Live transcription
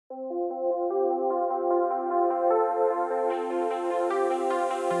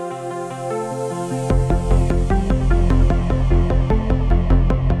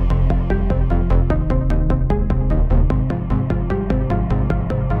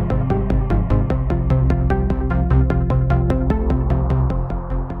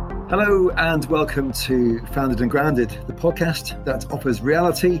Hello and welcome to Founded and Grounded, the podcast that offers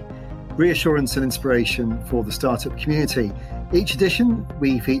reality, reassurance and inspiration for the startup community. Each edition,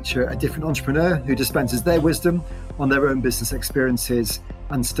 we feature a different entrepreneur who dispenses their wisdom on their own business experiences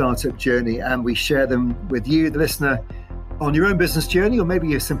and startup journey, and we share them with you, the listener, on your own business journey, or maybe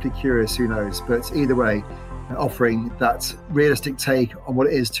you're simply curious, who knows, but either way, offering that realistic take on what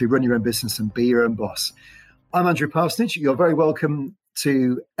it is to run your own business and be your own boss. I'm Andrew Parsonage. You're very welcome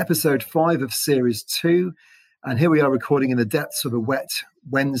to episode 5 of series 2. And here we are recording in the depths of a wet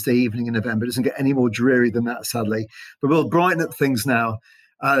Wednesday evening in November. It doesn't get any more dreary than that, sadly. But we'll brighten up things now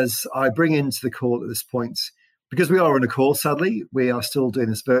as I bring into the call at this point. Because we are on a call, sadly, we are still doing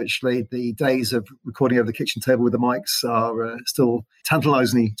this virtually. The days of recording over the kitchen table with the mics are still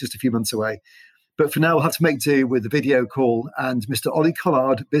tantalisingly just a few months away. But for now, we'll have to make do with the video call and Mr. Ollie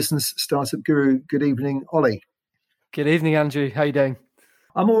Collard, business startup guru. Good evening, Ollie. Good evening, Andrew. How are you doing?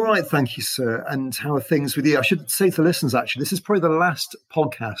 I'm all right, thank you, sir. And how are things with you? I should say to the listeners, actually, this is probably the last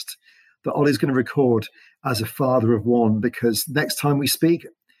podcast that Ollie's going to record as a father of one, because next time we speak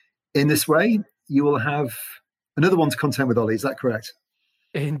in this way, you will have another one to contend with, Ollie. Is that correct?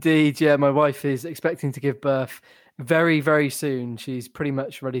 Indeed, yeah. My wife is expecting to give birth very, very soon. She's pretty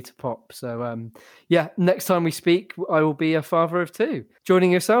much ready to pop. So, next time we speak, I will be a father of 2.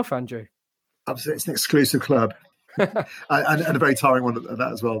 Joining yourself, Andrew. Absolutely. It's an exclusive club. and a very tiring one at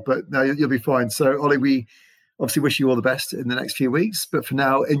that as well. But no, you'll be fine. So, Ollie, we obviously wish you all the best in the next few weeks. But for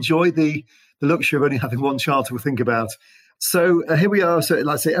now, enjoy the luxury of only having one child to think about. So here we are. So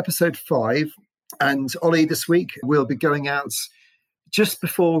let's say episode 5. And Ollie, this week we'll be going out just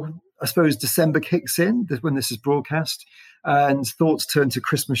before, I suppose, December kicks in, when this is broadcast, and thoughts turn to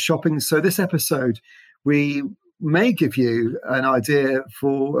Christmas shopping. So this episode, we may give you an idea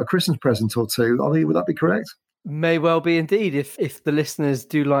for a Christmas present or two. Ollie, would that be correct? May well be indeed. If the listeners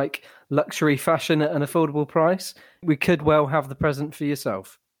do like luxury fashion at an affordable price, we could well have the present for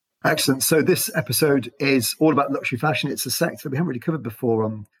yourself. Excellent. So this episode is all about luxury fashion. It's a sector that we haven't really covered before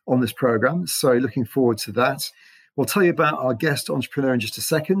on this program. So looking forward to that. We'll tell you about our guest entrepreneur in just a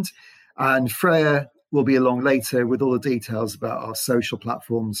second. And Freya will be along later with all the details about our social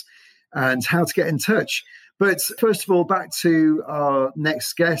platforms and how to get in touch. But first of all, back to our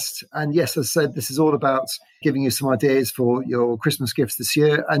next guest. And yes, as I said, this is all about giving you some ideas for your Christmas gifts this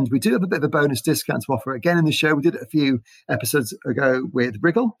year. And we do have a bit of a bonus discount to offer again in the show. We did it a few episodes ago with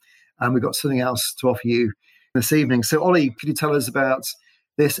Wriggle, and we've got something else to offer you this evening. So, Ollie, could you tell us about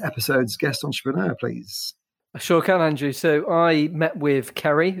this episode's guest entrepreneur, please? I sure can, Andrew. So I met with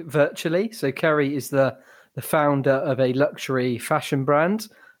Kerry virtually. So Kerry is the founder of a luxury fashion brand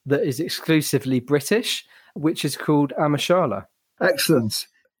that is exclusively British, which is called Amschela. Excellent.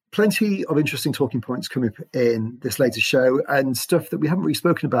 Plenty of interesting talking points coming up in this latest show and stuff that we haven't really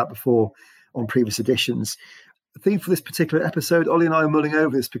spoken about before on previous editions. The theme for this particular episode, Ollie and I are mulling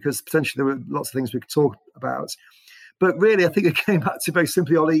over this because potentially there were lots of things we could talk about. But really, I think it came back to very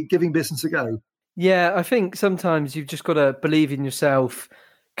simply, Ollie, giving business a go. Yeah, I think sometimes you've just got to believe in yourself,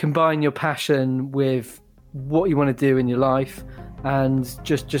 combine your passion with what you want to do in your life, and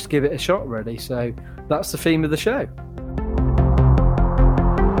just give it a shot, really. So that's the theme of the show.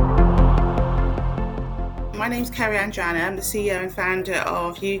 My name's Kerry Andrana. I'm the CEO and founder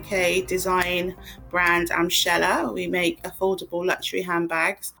of UK design brand Amschela. We make affordable luxury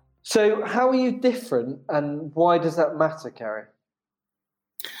handbags. So how are you different, and why does that matter, Kerry?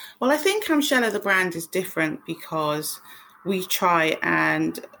 Well, I think Amschela, the brand, is different because we try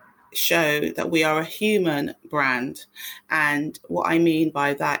and show that we are a human brand. And what I mean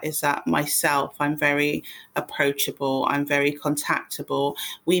by that is that myself, I'm very approachable, I'm very contactable.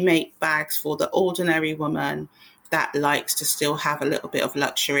 We make bags for the ordinary woman that likes to still have a little bit of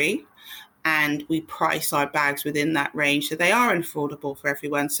luxury. And we price our bags within that range, so they are affordable for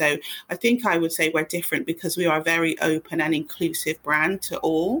everyone. So I think I would say we're different because we are a very open and inclusive brand to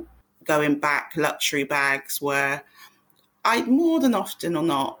all. Going back, luxury bags were, more than often or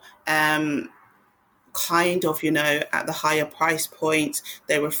not, kind of, at the higher price points.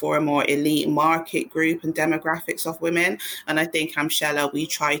 They were for a more elite market group and demographics of women. And I think Amschela, we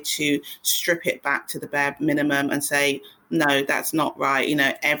try to strip it back to the bare minimum and say, no, that's not right.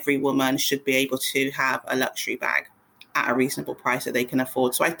 Every woman should be able to have a luxury bag at a reasonable price that they can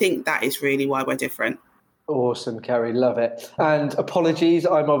afford. So I think that is really why we're different. Awesome, Kerry. Love it. And apologies,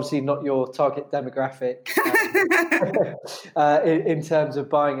 I'm obviously not your target demographic in terms of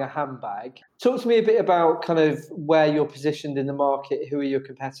buying a handbag. Talk to me a bit about kind of where you're positioned in the market, who are your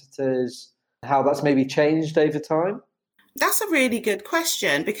competitors, how that's maybe changed over time? That's a really good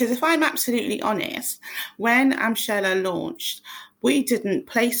question, because if I'm absolutely honest, when Amschela launched, we didn't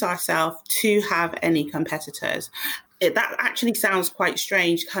place ourselves to have any competitors. That actually sounds quite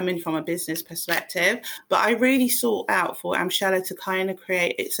strange coming from a business perspective, but I really sought out for Amschela to kind of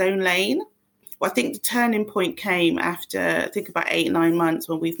create its own lane. Well, I think the turning point came after, I think about 8-9 months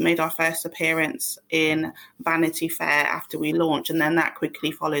when we've made our first appearance in Vanity Fair after we launched, and then that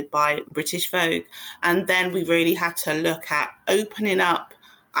quickly followed by British Vogue. And then we really had to look at opening up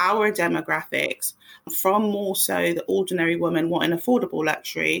our demographics from more so the ordinary woman wanting affordable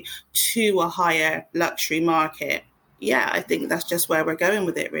luxury to a higher luxury market. Yeah, I think that's just where we're going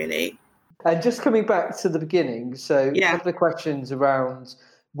with it, really. And just coming back to the beginning, so a couple of questions around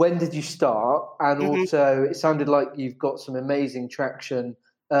when did you start? And also, it sounded like you've got some amazing traction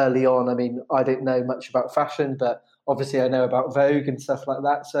early on. I mean, I didn't know much about fashion, but obviously I know about Vogue and stuff like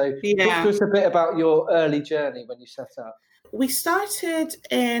that. So talk to us a bit about your early journey when you set up. We started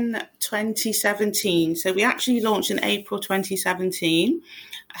in 2017. So we actually launched in April 2017.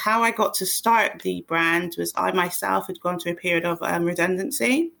 How I got to start the brand was I myself had gone through a period of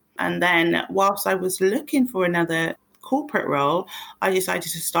redundancy. And then whilst I was looking for another corporate role, I decided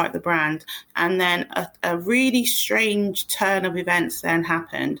to start the brand. And then a really strange turn of events then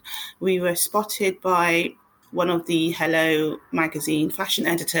happened. We were spotted by one of the Hello magazine fashion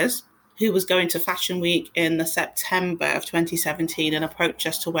editors who was going to Fashion Week in the September of 2017 and approached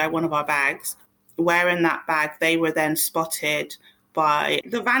us to wear one of our bags. Wearing that bag, they were then spotted by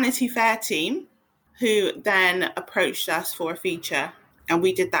the Vanity Fair team, who then approached us for a feature. And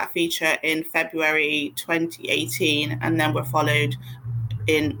we did that feature in February 2018, and then were followed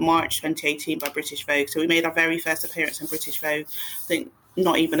in March 2018 by British Vogue. So we made our very first appearance in British Vogue, I think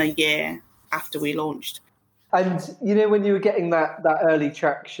not even a year after we launched. And, you know, when you were getting that early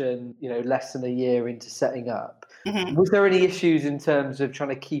traction, you know, less than a year into setting up, was there any issues in terms of trying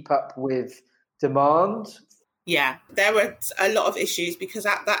to keep up with demand? Yeah, there were a lot of issues because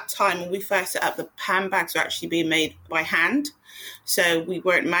at that time when we first set up, the handbags were actually being made by hand. So we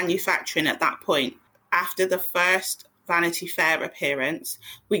weren't manufacturing at that point. After the first Vanity Fair appearance,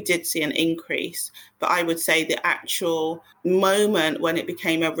 we did see an increase. But I would say the actual moment when it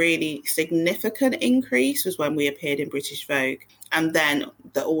became a really significant increase was when we appeared in British Vogue. And then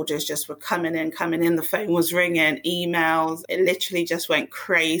the orders just were coming in. The phone was ringing, emails. It literally just went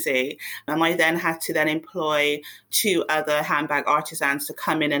crazy. And I then had to employ 2 other handbag artisans to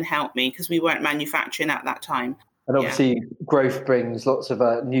come in and help me because we weren't manufacturing at that time. And obviously growth brings lots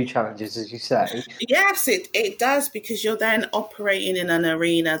of new challenges, as you say. Yes, it does, because you're then operating in an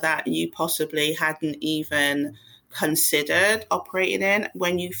arena that you possibly hadn't even considered operating in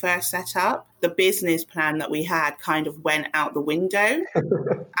when you first set up. The business plan that we had kind of went out the window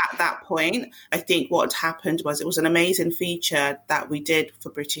at that point. I think what happened was it was an amazing feature that we did for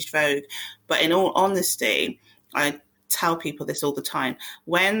British Vogue. But in all honesty, I tell people this all the time.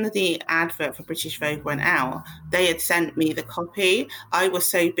 When the advert for British Vogue went out, they had sent me the copy. I was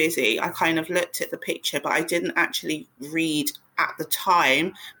so busy. I kind of looked at the picture, but I didn't actually read at the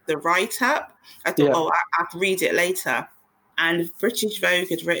time the write-up. I thought, I'll read it later. And British Vogue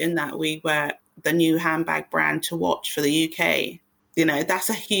had written that we were the new handbag brand to watch for the UK. You know, that's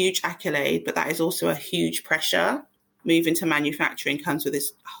a huge accolade, but that is also a huge pressure. Moving to manufacturing comes with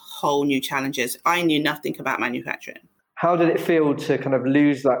this whole new challenges. I knew nothing about manufacturing. How did it feel to kind of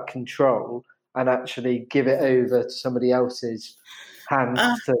lose that control and actually give it over to somebody else's hands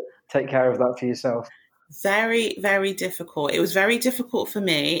to take care of that for yourself? Very, very difficult. It was very difficult for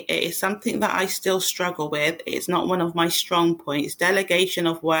me. It is something that I still struggle with. It's not one of my strong points. Delegation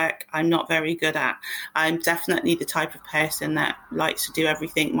of work, I'm not very good at. I'm definitely the type of person that likes to do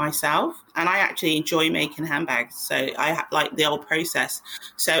everything myself. And I actually enjoy making handbags. So I like the whole process.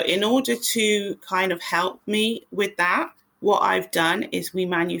 So in order to kind of help me with that, what I've done is we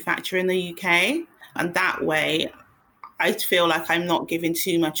manufacture in the UK. And that way, I feel like I'm not giving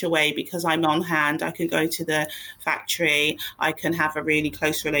too much away because I'm on hand. I can go to the factory. I can have a really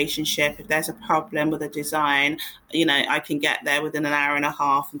close relationship. If there's a problem with a design, you know, I can get there within an hour and a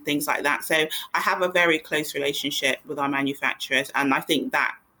half and things like that. So I have a very close relationship with our manufacturers. And I think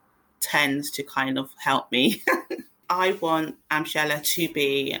that tends to kind of help me. I want Amschela to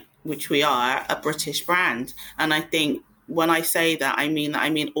be, which we are, a British brand. And I think when I say that, I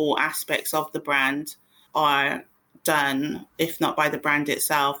mean all aspects of the brand are done, if not by the brand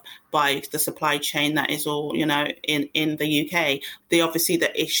itself, by the supply chain that is all, you know, in the UK.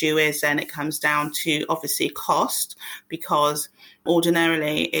 The issue is then it comes down to obviously cost, because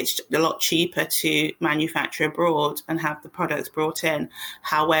ordinarily it's a lot cheaper to manufacture abroad and have the products brought in.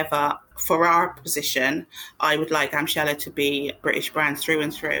 However, for our position, I would like Amschela to be British brand through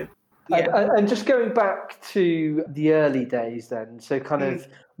and through. Yeah. And just going back to the early days then, so kind of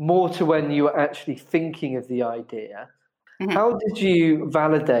more to when you were actually thinking of the idea, how did you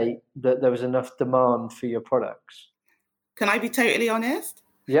validate that there was enough demand for your products? Can I be totally honest?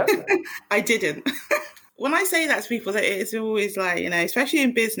 Yeah. I didn't. When I say that to people, that it's always like, especially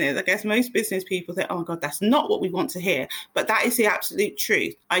in business, I guess most business people think, oh my God, that's not what we want to hear. But that is the absolute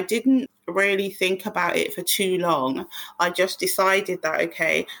truth. I didn't really think about it for too long. I just decided that,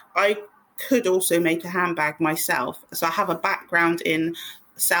 okay, I could also make a handbag myself. So I have a background in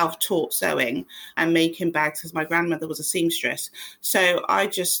self-taught sewing and making bags because my grandmother was a seamstress. So I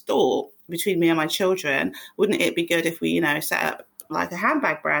just thought, between me and my children, wouldn't it be good if we, set up like a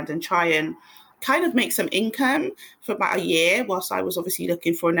handbag brand and try and kind of make some income for about a year whilst I was obviously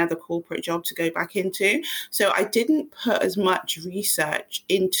looking for another corporate job to go back into. So I didn't put as much research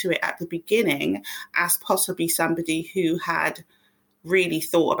into it at the beginning as possibly somebody who had really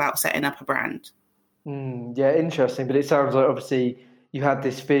thought about setting up a brand. Yeah, interesting. But it sounds like obviously you had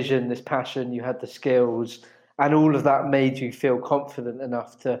this vision, this passion, you had the skills, and all of that made you feel confident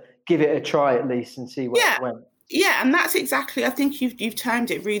enough to give it a try at least and see where it went. Yeah, and that's exactly, I think you've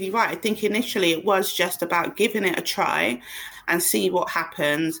termed it really right. I think initially it was just about giving it a try and see what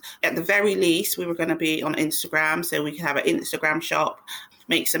happens. At the very least, we were going to be on Instagram, so we could have an Instagram shop,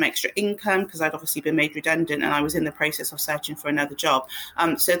 make some extra income because I'd obviously been made redundant and I was in the process of searching for another job.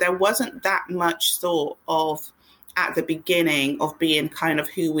 So there wasn't that much thought of, at the beginning, of being kind of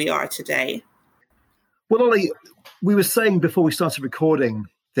who we are today. Well, Ollie, we were saying before we started recording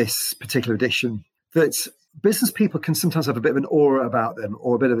this particular edition that business people can sometimes have a bit of an aura about them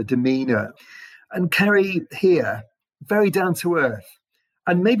or a bit of a demeanour. And Kerry here, very down to earth.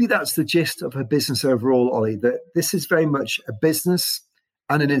 And maybe that's the gist of her business overall, Ollie, that this is very much a business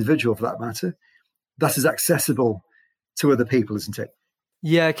and an individual, for that matter, that is accessible to other people, isn't it?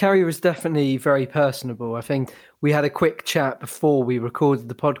 Yeah, Kerry was definitely very personable. I think we had a quick chat before we recorded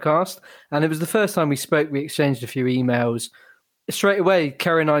the podcast, and it was the first time we spoke. We exchanged a few emails. Straight away,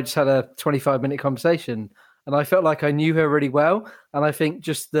 Kerry and I just had a 25-minute conversation, and I felt like I knew her really well. And I think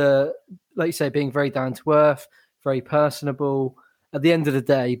just like you say, being very down to earth, very personable. At the end of the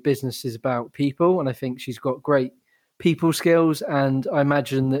day, business is about people, and I think she's got great people skills, and I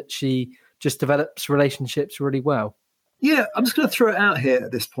imagine that she just develops relationships really well. Yeah, I'm just going to throw it out here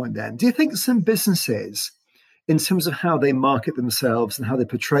at this point then. Do you think some businesses, in terms of how they market themselves and how they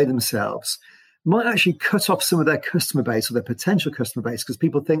portray themselves, might actually cut off some of their customer base or their potential customer base because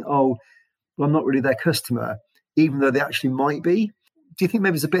people think, oh, well, I'm not really their customer, even though they actually might be? Do you think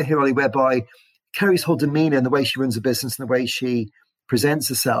maybe there's a bit here, Ollie, whereby Kerry's whole demeanour and the way she runs a business and the way she presents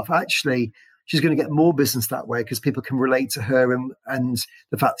herself, actually, she's going to get more business that way because people can relate to her and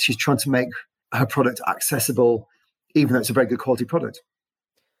the fact that she's trying to make her product accessible, even though it's a very good quality product?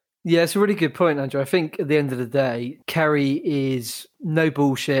 Yeah, it's a really good point, Andrew. I think at the end of the day, Kerry is no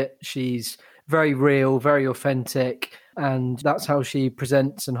bullshit. She's very real, very authentic, and that's how she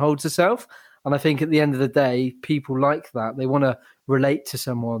presents and holds herself. And I think at the end of the day, people like that. They want to relate to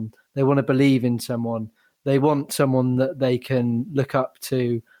someone. They want to believe in someone. They want someone that they can look up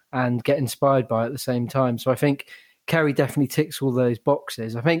to and get inspired by at the same time. So I think Kerry definitely ticks all those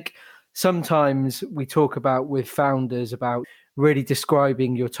boxes. I think sometimes we talk about with founders about really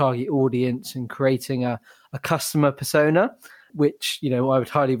describing your target audience and creating a customer persona, which, I would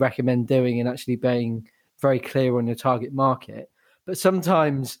highly recommend doing and actually being very clear on your target market. But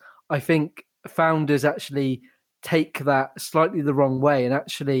sometimes I think founders actually take that slightly the wrong way and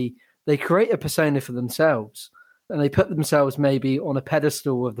actually they create a persona for themselves and they put themselves maybe on a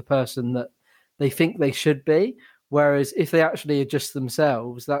pedestal of the person that they think they should be. Whereas if they actually adjust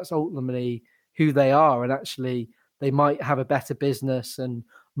themselves, that's ultimately who they are. And actually they might have a better business and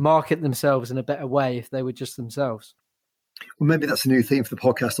market themselves in a better way if they were just themselves. Well, maybe that's a new theme for the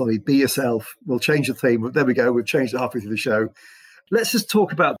podcast, Ollie. Be yourself. We'll change the theme. There we go. We've changed it halfway through the show. Let's just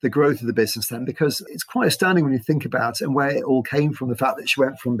talk about the growth of the business then, because it's quite astounding when you think about it and where it all came from. The fact that she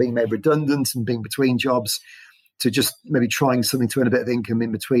went from being made redundant and being between jobs to just maybe trying something to earn a bit of income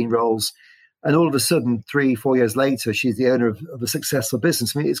in between roles. And all of a sudden, 3-4 years later, she's the owner of a successful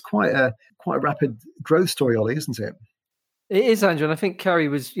business. I mean, it's quite a rapid growth story, Ollie, isn't it? It is, Andrew. And I think Kerry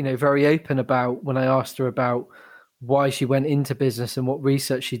was, very open about when I asked her about why she went into business and what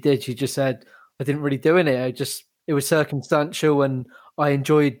research she did. She just said, I didn't really do any. It was circumstantial and I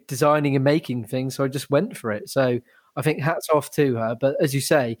enjoyed designing and making things. So I just went for it. So I think hats off to her. But as you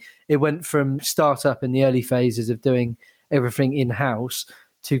say, it went from startup in the early phases of doing everything in-house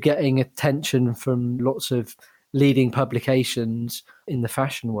to getting attention from lots of leading publications in the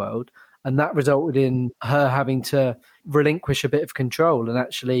fashion world. And that resulted in her having to relinquish a bit of control and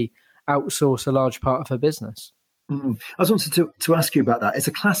actually outsource a large part of her business. I was wanted to ask you about that. It's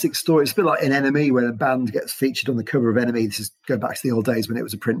a classic story. It's a bit like in Enemy, when a band gets featured on the cover of Enemy. This is going back to the old days when it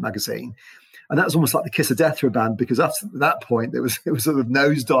was a print magazine. And that was almost like the kiss of death for a band, because after that point, it was sort of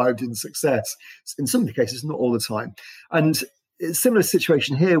nosedived in success. In some cases, not all the time. And it's a similar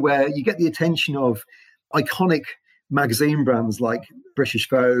situation here, where you get the attention of iconic magazine brands like British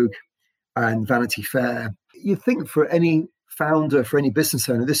Vogue and Vanity Fair. You'd think for any founder, for any business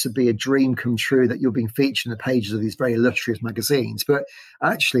owner, this would be a dream come true, that you're being featured in the pages of these very illustrious magazines. But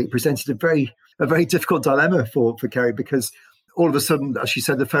actually, it presented a very difficult dilemma for Kerry, because all of a sudden, as she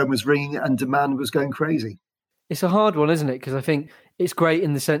said, the phone was ringing and demand was going crazy. It's a hard one, isn't it? Because I think it's great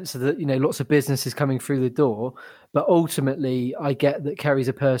in the sense that, lots of businesses coming through the door, but ultimately I get that Kerry's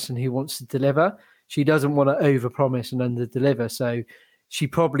a person who wants to deliver. She doesn't want to overpromise and underdeliver. So she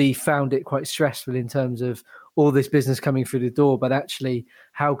probably found it quite stressful in terms of all this business coming through the door, but actually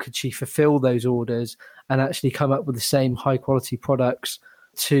how could she fulfill those orders and actually come up with the same high quality products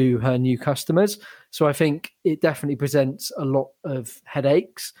to her new customers? So I think it definitely presents a lot of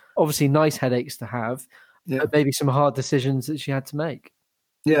headaches, obviously nice headaches to have, but maybe some hard decisions that she had to make.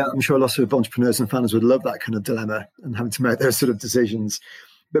 Yeah, I'm sure lots of entrepreneurs and founders would love that kind of dilemma and having to make those sort of decisions.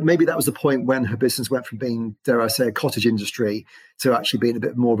 But maybe that was the point when her business went from being, dare I say, a cottage industry to actually being a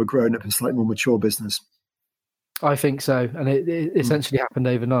bit more of a grown-up and slightly more mature business. I think so. And it essentially happened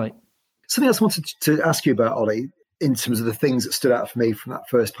overnight. Something else I wanted to ask you about, Ollie, in terms of the things that stood out for me from that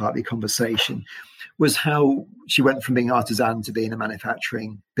first part of the conversation, was how she went from being artisan to being a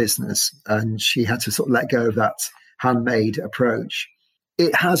manufacturing business, and she had to sort of let go of that handmade approach.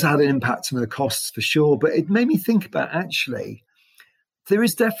 It has had an impact on her costs for sure, but it made me think about, actually, there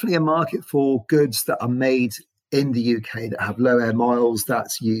is definitely a market for goods that are made in the UK that have low air miles, that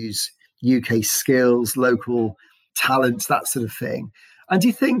use UK skills, local talent, that sort of thing. And do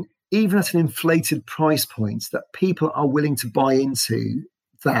you think, even at an inflated price point, that people are willing to buy into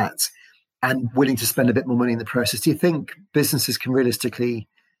that and willing to spend a bit more money in the process? Do you think businesses can realistically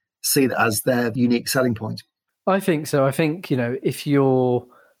see that as their unique selling point? I think so. I think, if you're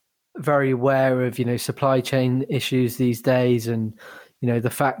very aware of, supply chain issues these days, and, the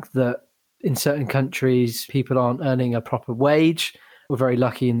fact that in certain countries people aren't earning a proper wage. We're very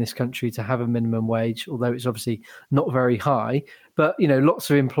lucky in this country to have a minimum wage, although it's obviously not very high. But,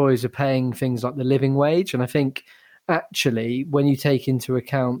 lots of employers are paying things like the living wage. And I think actually, when you take into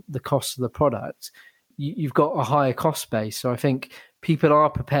account the cost of the product, you've got a higher cost base. So I think people are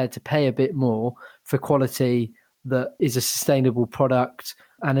prepared to pay a bit more for quality that is a sustainable product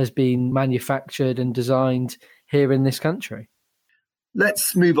and has been manufactured and designed here in this country.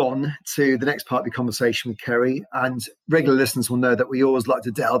 Let's move on to the next part of the conversation with Kerry. And regular listeners will know that we always like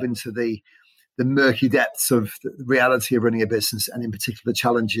to delve into the murky depths of the reality of running a business, and in particular the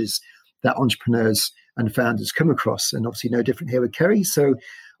challenges that entrepreneurs and founders come across. And obviously no different here with Kerry. So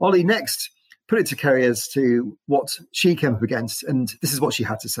Ollie, next, put it to Kerry as to what she came up against. And this is what she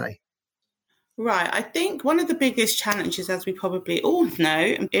had to say. Right. I think one of the biggest challenges, as we probably all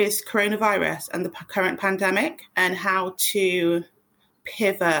know, is coronavirus and the current pandemic, and how to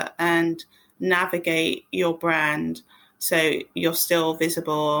pivot and navigate your brand so you're still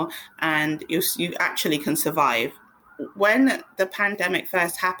visible and you actually can survive. When the pandemic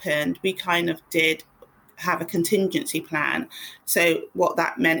first happened, we kind of did have a contingency plan. So what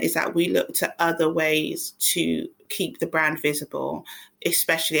that meant is that we looked at other ways to keep the brand visible,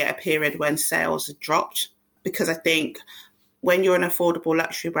 especially at a period when sales had dropped. Because I think when you're an affordable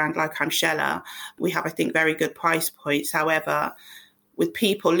luxury brand like Amschela, we have, I think, very good price points. However, with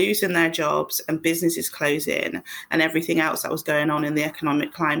people losing their jobs and businesses closing and everything else that was going on in the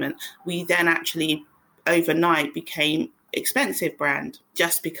economic climate, we then actually overnight became expensive brand,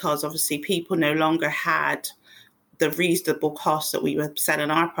 just because obviously people no longer had the reasonable cost that we were selling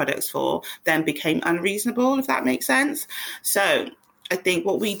our products for, then became unreasonable, if that makes sense. So I think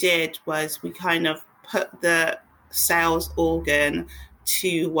what we did was we kind of put the sales organ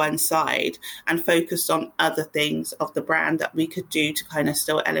to one side and focused on other things of the brand that we could do to kind of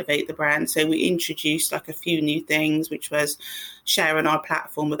still elevate the brand. So we introduced like a few new things, which was sharing our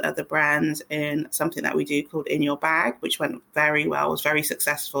platform with other brands in something that we do called In Your Bag, which went very well, was very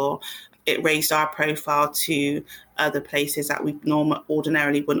successful. It raised our profile to other places that we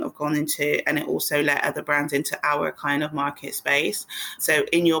ordinarily wouldn't have gone into, and it also let other brands into our kind of market space. So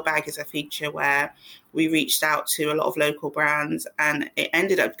In Your Bag is a feature where we reached out to a lot of local brands, and it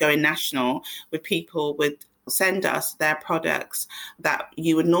ended up going national, with people would send us their products that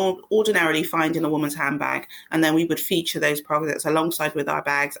you would ordinarily find in a woman's handbag, and then we would feature those products alongside with our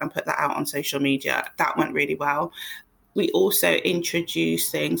bags and put that out on social media. That went really well. We also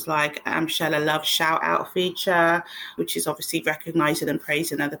introduce things like Amschela Love Shout Out feature, which is obviously recognising and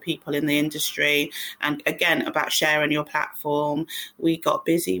praising other people in the industry. And again, about sharing your platform. We got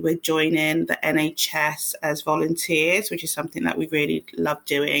busy with joining the NHS as volunteers, which is something that we really love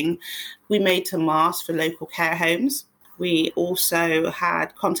doing. We made some masks for local care homes. We also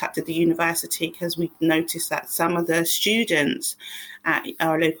had contacted the university because we noticed that some of the students at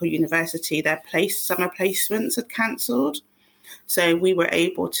our local university, their summer placements had cancelled. So we were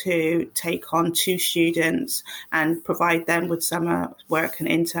able to take on 2 students and provide them with summer work and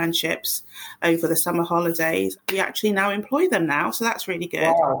internships over the summer holidays. We actually now employ them now, so that's really good.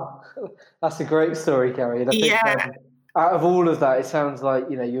 Wow, that's a great story, Carrie. And I think out of all of that, it sounds like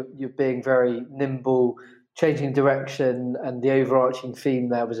you're being very nimble, changing direction, and the overarching theme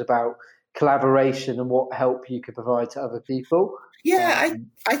there was about collaboration and what help you could provide to other people. Yeah,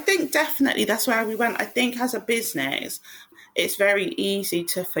 I think definitely that's where we went. I think as a business, it's very easy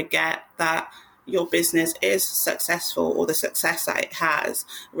to forget that your business is successful, or the success that it has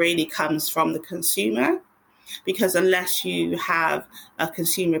really comes from the consumer. Because unless you have a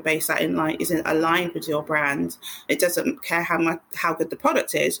consumer base that isn't aligned with your brand, it doesn't care how good the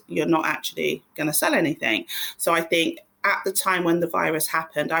product is, you're not actually going to sell anything. So I think at the time when the virus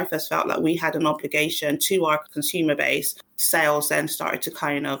happened, I first felt like we had an obligation to our consumer base. Sales then started to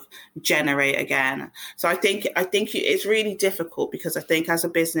kind of generate again. So I think it's really difficult, because I think as a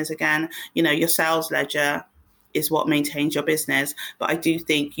business, again, your sales ledger is what maintains your business. But I do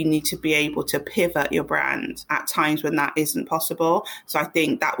think you need to be able to pivot your brand at times when that isn't possible. So I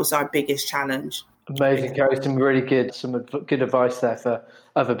think that was our biggest challenge. Amazing, Gary. Some good advice there for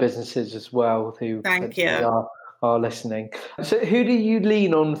other businesses as well who are listening. So who do you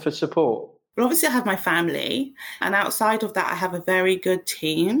lean on for support? Well, obviously, I have my family, and outside of that, I have a very good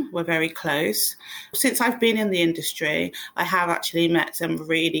team. We're very close. Since I've been in the industry, I have actually met some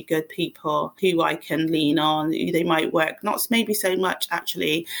really good people who I can lean on. They might work not maybe so much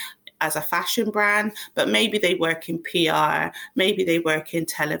actually as a fashion brand, but maybe they work in PR, maybe they work in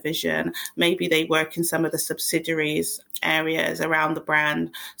television, maybe they work in some of the subsidiaries areas around the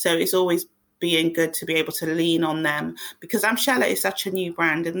brand. So it's always being good to be able to lean on them, because Amschela is such a new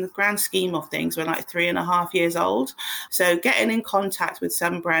brand. In the grand scheme of things, we're like 3.5 years old. So getting in contact with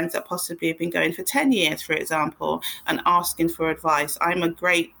some brands that possibly have been going for 10 years, for example, and asking for advice. I'm a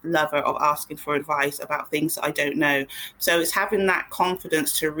great lover of asking for advice about things that I don't know. So it's having that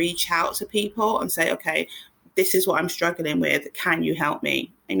confidence to reach out to people and say, okay, this is what I'm struggling with. Can you help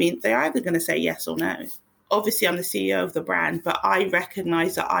me? I mean, they're either going to say yes or no. Obviously, I'm the CEO of the brand, but I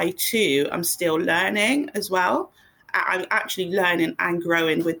recognize that I too am still learning as well. I'm actually learning and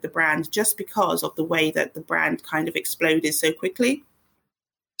growing with the brand just because of the way that the brand kind of exploded so quickly.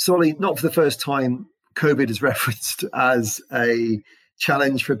 Solly, not for the first time, COVID is referenced as a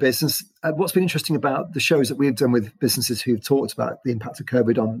challenge for business. What's been interesting about the shows that we've done with businesses who've talked about the impact of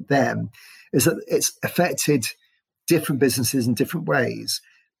COVID on them is that it's affected different businesses in different ways.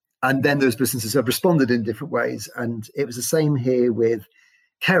 And then those businesses have responded in different ways. And it was the same here with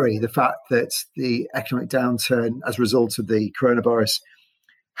Kerry, the fact that the economic downturn as a result of the coronavirus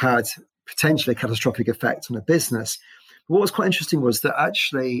had potentially a catastrophic effect on a business. But what was quite interesting was that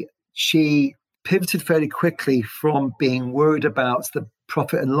actually she pivoted fairly quickly from being worried about the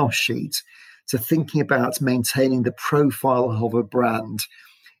profit and loss sheet to thinking about maintaining the profile of a brand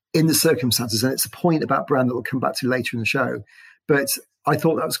in the circumstances. And it's a point about brand that we'll come back to later in the show. But I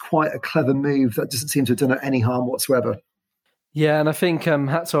thought that was quite a clever move that doesn't seem to have done her any harm whatsoever. Yeah, and I think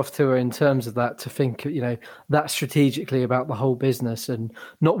hats off to her in terms of that, to think, that strategically about the whole business and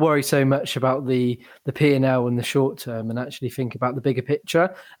not worry so much about the P&L in the short term, and actually think about the bigger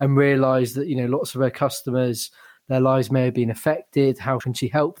picture and realise that, lots of her customers, their lives may have been affected. How can she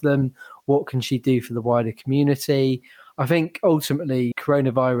help them? What can she do for the wider community? I think ultimately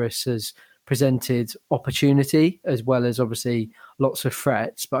coronavirus has presented opportunity as well as obviously lots of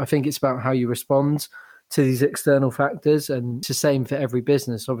threats, but I think it's about how you respond to these external factors, and it's the same for every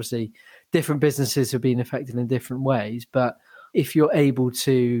business. Obviously different businesses have been affected in different ways, but if you're able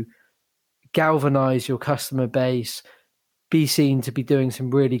to galvanize your customer base, be seen to be doing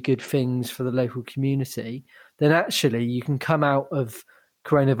some really good things for the local community, then actually you can come out of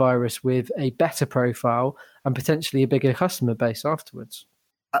coronavirus with a better profile and potentially a bigger customer base afterwards.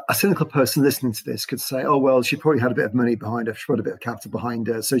 A cynical person listening to this could say, oh, well, she probably had a bit of money behind her, she had a bit of capital behind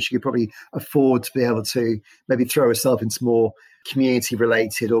her, so she could probably afford to be able to maybe throw herself into more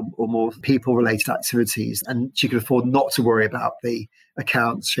community-related or more people-related activities, and she could afford not to worry about the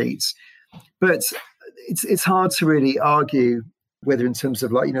account sheets. But it's hard to really argue whether in terms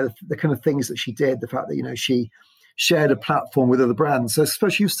of the kind of things that she did, the fact that, she shared a platform with other brands. So I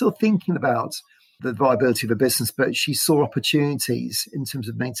suppose she was still thinking about the viability of a business, but she saw opportunities in terms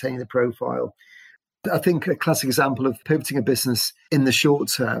of maintaining the profile. I think a classic example of pivoting a business in the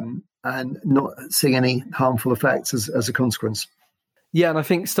short term and not seeing any harmful effects as a consequence. Yeah, and I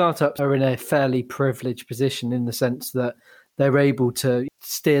think startups are in a fairly privileged position in the sense that they're able to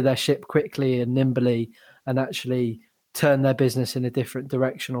steer their ship quickly and nimbly and actually turn their business in a different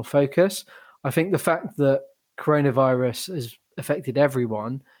direction or focus. I think the fact that coronavirus has affected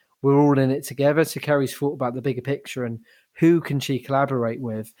everyone, we're all in it together. So Kerry's thought about the bigger picture and who can she collaborate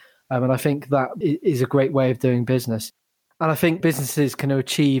with. And I think that is a great way of doing business. And I think businesses can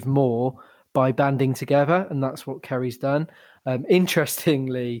achieve more by banding together. And that's what Kerry's done.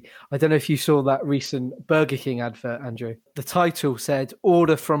 Interestingly, I don't know if you saw that recent Burger King advert, Andrew. The title said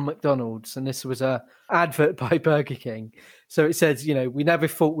 "Order from McDonald's," and this was a advert by Burger King. So it says, we never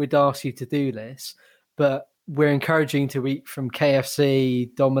thought we'd ask you to do this, but we're encouraging you to eat from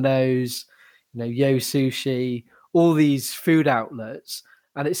KFC, Domino's, Yo Sushi, all these food outlets.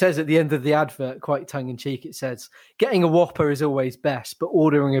 And it says at the end of the advert, quite tongue-in-cheek, it says, getting a Whopper is always best, but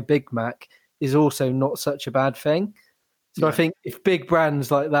ordering a Big Mac is also not such a bad thing. So I think if big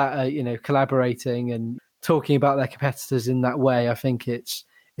brands like that are, collaborating and talking about their competitors in that way, I think it's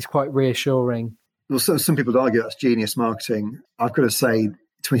quite reassuring. Well, so some people would argue that's genius marketing. I've got to say,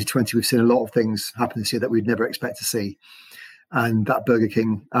 2020, we've seen a lot of things happen this year that we'd never expect to see. And that Burger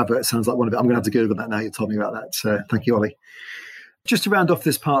King advert sounds like one of it. I'm going to have to Google that now you told me about that. So thank you, Ollie. Just to round off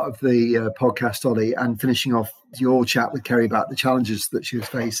this part of the podcast, Ollie, and finishing off your chat with Kerry about the challenges that she was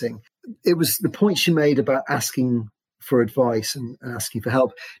facing, it was the point she made about asking for advice and asking for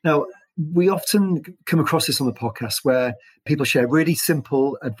help. Now, we often come across this on the podcast where people share really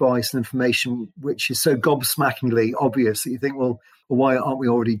simple advice and information, which is so gobsmackingly obvious that you think, well, why aren't we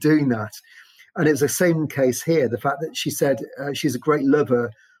already doing that? And it's the same case here. The fact that she said she's a great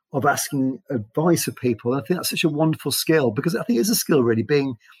lover of asking advice of people. And I think that's such a wonderful skill, because I think it's a skill really,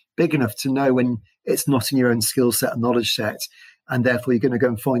 being big enough to know when it's not in your own skill set and knowledge set, and therefore you're going to go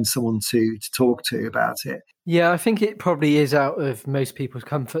and find someone to talk to about it. Yeah, I think it probably is out of most people's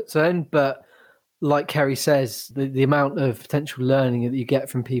comfort zone, but like Kerry says, the amount of potential learning that you get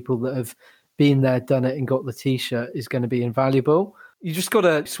from people that have been there, done it and got the T-shirt is going to be invaluable. You just got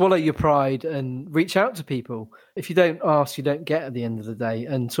to swallow your pride and reach out to people. If you don't ask, you don't get at the end of the day.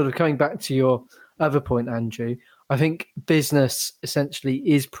 And sort of coming back to your other point, Andrew, I think business essentially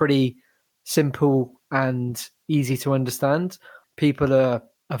is pretty simple and easy to understand. People have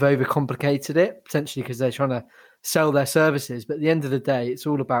overcomplicated it, potentially because they're trying to sell their services. But at the end of the day, it's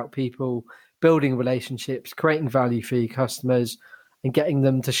all about people building relationships, creating value for your customers, and getting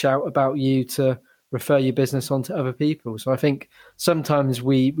them to shout about you to refer your business on to other people. So I think sometimes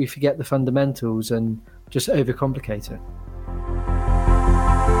we forget the fundamentals and just overcomplicate it.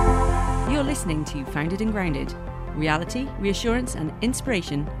 You're listening to Founded and Grounded, reality, reassurance and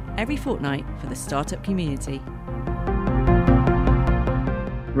inspiration every fortnight for the startup community.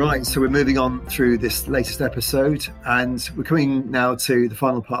 Right, so we're moving on through this latest episode, and we're coming now to the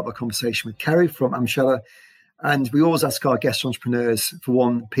final part of our conversation with Kerry from Amschela. And we always ask our guest entrepreneurs for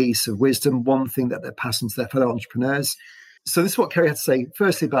one piece of wisdom, one thing that they're passing to their fellow entrepreneurs. So this is what Kerry had to say,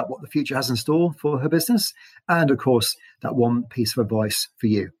 firstly, about what the future has in store for her business, and of course, that one piece of advice for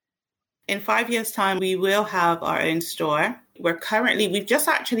you. In 5 years' time, we will have our own store. We've just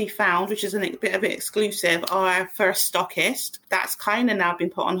actually found, which is a bit of an exclusive, our first stockist. That's kind of now been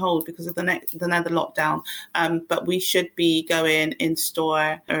put on hold because of the nether lockdown. But we should be going in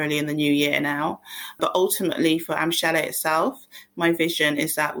store early in the new year now. But ultimately for Amschela itself, my vision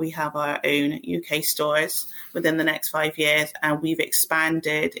is that we have our own UK stores within the next 5 years, and we've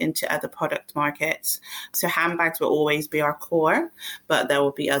expanded into other product markets. So handbags will always be our core, but there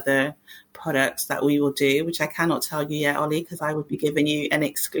will be other products that we will do, which I cannot tell you yet, Ollie, because I would be giving you an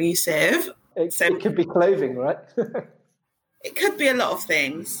exclusive. It could be clothing, right? It could be a lot of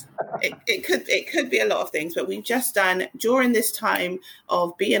things. It could be a lot of things, but we've just done, during this time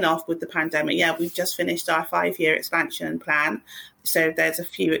of being off with the pandemic, we've just finished our 5-year expansion plan. So there's a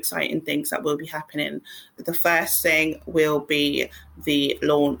few exciting things that will be happening. The first thing will be the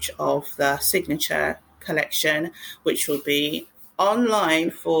launch of the signature collection, which will be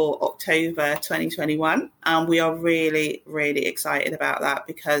online for October 2021. And we are really, really excited about that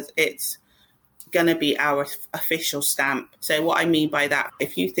because it's going to be our official stamp. So what I mean by that,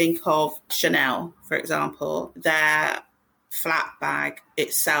 if you think of Chanel, for example, their flat bag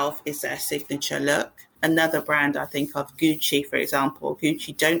itself is their signature look. another brand, I think of Gucci, for example.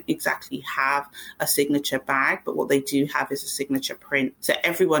 Gucci don't exactly have a signature bag, but what they do have is a signature print. So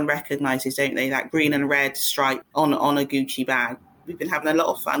everyone recognizes, don't they, that green and red stripe on a Gucci bag. We've been having a lot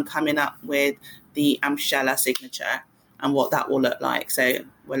of fun coming up with the Amschela signature and what that will look like. So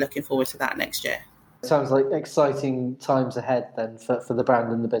we're looking forward to that next year. Sounds like exciting times ahead then for the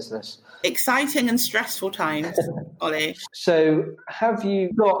brand and the business. Exciting and stressful times, Ollie. So have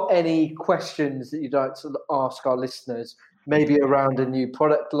you got any questions that you'd like to ask our listeners, maybe around a new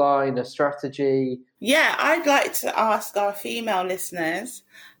product line, a strategy? Yeah, I'd like to ask our female listeners,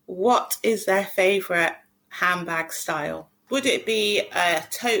 what is their favourite handbag style? Would it be a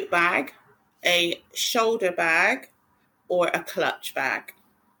tote bag, a shoulder bag, or a clutch bag?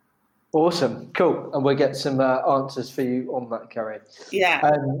 Awesome. Cool. And we'll get some answers for you on that, Carrie. Yeah.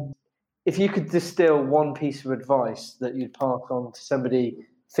 If you could distill one piece of advice that you'd pass on to somebody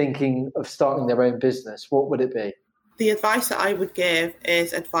thinking of starting their own business, what would it be? The advice that I would give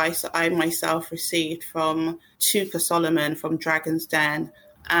is advice that I myself received from Tuka Solomon from Dragon's Den.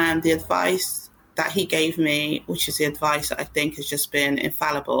 And the advice that he gave me, which is the advice that I think has just been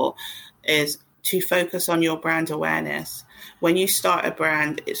infallible, is to focus on your brand awareness. When you start a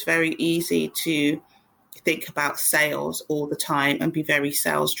brand, it's very easy to think about sales all the time and be very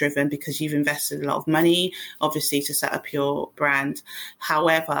sales driven because you've invested a lot of money, obviously, to set up your brand.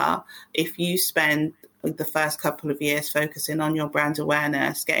 However, if you spend the first couple of years focusing on your brand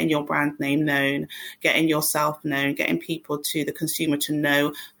awareness, getting your brand name known, getting yourself known, getting people to the consumer to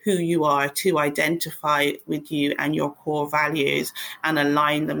know who you are, to identify with you and your core values and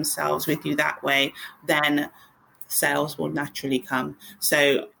align themselves with you that way, then sales will naturally come.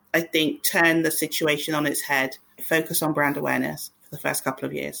 So I think turn the situation on its head, focus on brand awareness for the first couple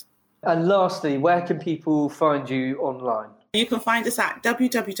of years. And lastly, where can people find you online? You can find us at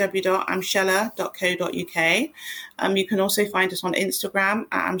www.amschela.co.uk. You can also find us on Instagram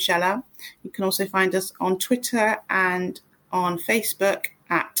at Amschela. You can also find us on Twitter and on Facebook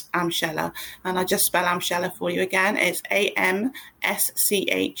at Amschela. And I'll just spell Amschela for you again. It's AMSCHELA.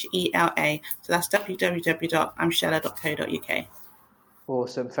 So that's www.amschela.co.uk.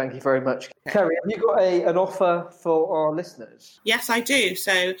 Awesome. Thank you very much. Kerry, have you got an offer for our listeners? Yes, I do.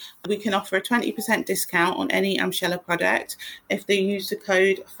 So we can offer a 20% discount on any Amschela product if they use the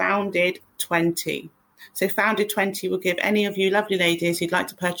code FOUNDED20. So FOUNDED20 will give any of you lovely ladies who'd like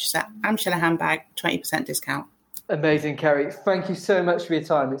to purchase that Amschela handbag 20% discount. Amazing, Kerry. Thank you so much for your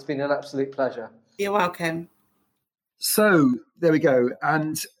time. It's been an absolute pleasure. You're welcome. So there we go.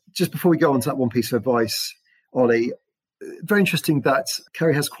 And just before we go on to that one piece of advice, Ollie, very interesting that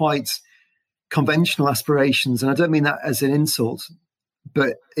Kerry has quite conventional aspirations. And I don't mean that as an insult,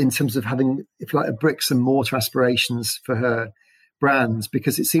 but in terms of having, if you like, a bricks and mortar aspirations for her brands,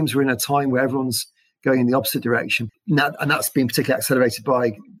 because it seems we're in a time where everyone's going in the opposite direction. Now, and that's been particularly accelerated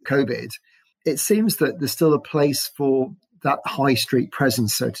by COVID. It seems that there's still a place for that high street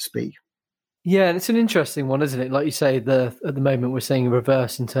presence, so to speak. Yeah, and it's an interesting one, isn't it? Like you say, at the moment we're seeing a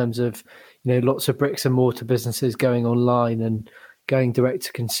reverse in terms of, lots of bricks and mortar businesses going online and going direct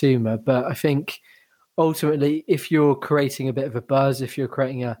to consumer. But I think ultimately, if you're creating a bit of a buzz, if you're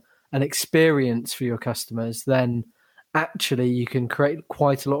creating an experience for your customers, then actually you can create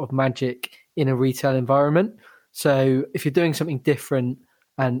quite a lot of magic in a retail environment. So if you're doing something different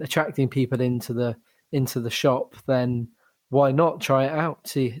and attracting people into the shop, then why not try it out,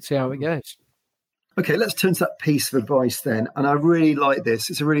 see how it goes. Okay, let's turn to that piece of advice then. And I really like this.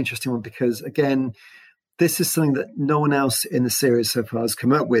 It's a really interesting one because, again, this is something that no one else in the series so far has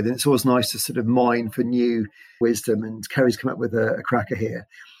come up with. And it's always nice to sort of mine for new wisdom. And Kerry's come up with a cracker here.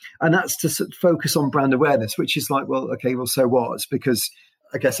 And that's to sort of focus on brand awareness, which is like, well, okay, well, so what? Because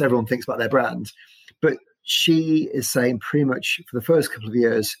I guess everyone thinks about their brand. But she is saying pretty much for the first couple of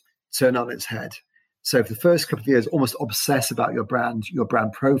years, turn on its head. So for the first couple of years, almost obsess about your brand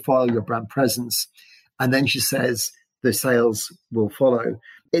profile, your brand presence. And then she says the sales will follow.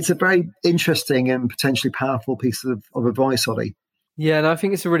 It's a very interesting and potentially powerful piece of advice, Ollie. Yeah, and I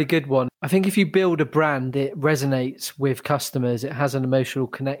think it's a really good one. I think if you build a brand, it resonates with customers. It has an emotional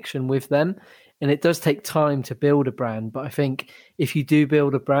connection with them. And it does take time to build a brand. But I think if you do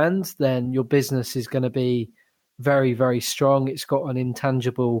build a brand, then your business is going to be very, very strong. It's got an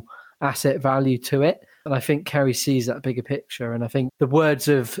intangible asset value to it. And I think Kerry sees that bigger picture. And I think the words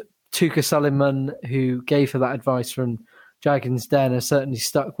of Tuka Solomon, who gave her that advice from Dragon's Den, are certainly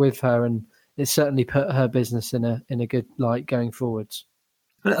stuck with her, and it's certainly put her business in a good light going forwards.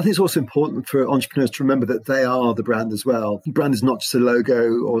 And I think it's also important for entrepreneurs to remember that they are the brand as well. The brand is not just a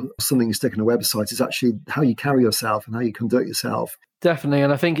logo or something you stick on a website. It's actually how you carry yourself and how you conduct yourself. Definitely.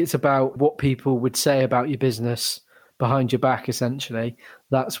 And I think it's about what people would say about your business behind your back, essentially.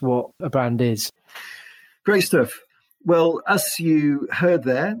 That's what a brand is. Great stuff. Well, as you heard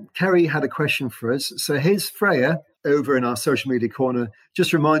there, Kerry had a question for us. So here's Freya over in our social media corner.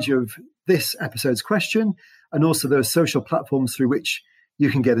 Just remind you of this episode's question and also those social platforms through which you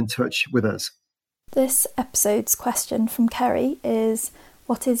can get in touch with us. This episode's question from Kerry is,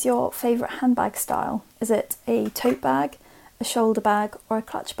 what is your favourite handbag style? Is it a tote bag, a shoulder bag or a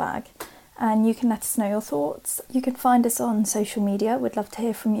clutch bag? And you can let us know your thoughts. You can find us on social media. We'd love to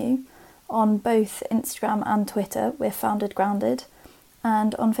hear from you. On both Instagram and Twitter, we're Founded Grounded.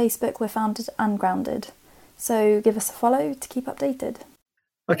 And on Facebook, we're Founded and Grounded. So give us a follow to keep updated.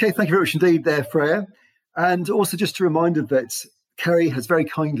 Okay, thank you very much indeed there, Freya. And also just a reminder that Kerry has very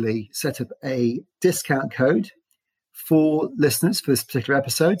kindly set up a discount code for listeners for this particular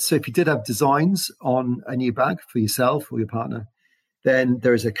episode. So if you did have designs on a new bag for yourself or your partner, then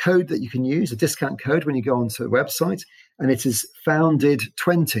there is a code that you can use, a discount code when you go onto the website, and it is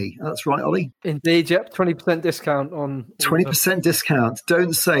Founded20. That's right, Ollie? Indeed, yep. 20% discount on... 20% discount.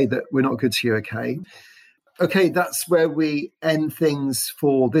 Don't say that we're not good to you, okay? Okay, that's where we end things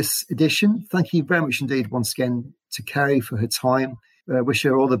for this edition. Thank you very much indeed once again to Kerry for her time. Wish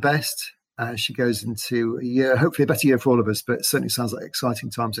her all the best as she goes into a year, hopefully a better year for all of us, but it certainly sounds like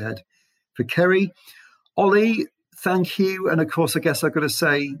exciting times ahead for Kerry. Ollie, thank you. And of course, I guess I've got to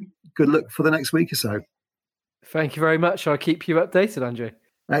say good luck for the next week or so. Thank you very much. I'll keep you updated, Andrew.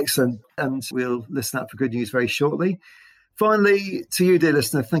 Excellent. And we'll listen out for good news very shortly. Finally, to you, dear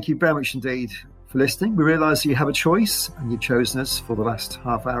listener, thank you very much indeed for listening. We realise you have a choice and you've chosen us for the last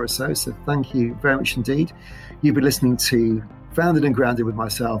half hour or so. So thank you very much indeed. You've been listening to Founded and Grounded with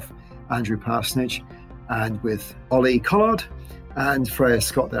myself, Andrew Parsonage, and with Ollie Collard and Freya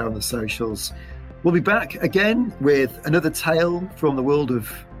Scott there on the socials. We'll be back again with another tale from the world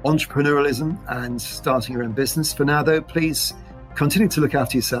of entrepreneurialism and starting your own business. For now, though, please continue to look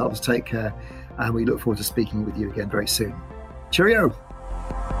after yourselves, take care, and we look forward to speaking with you again very soon. Cheerio!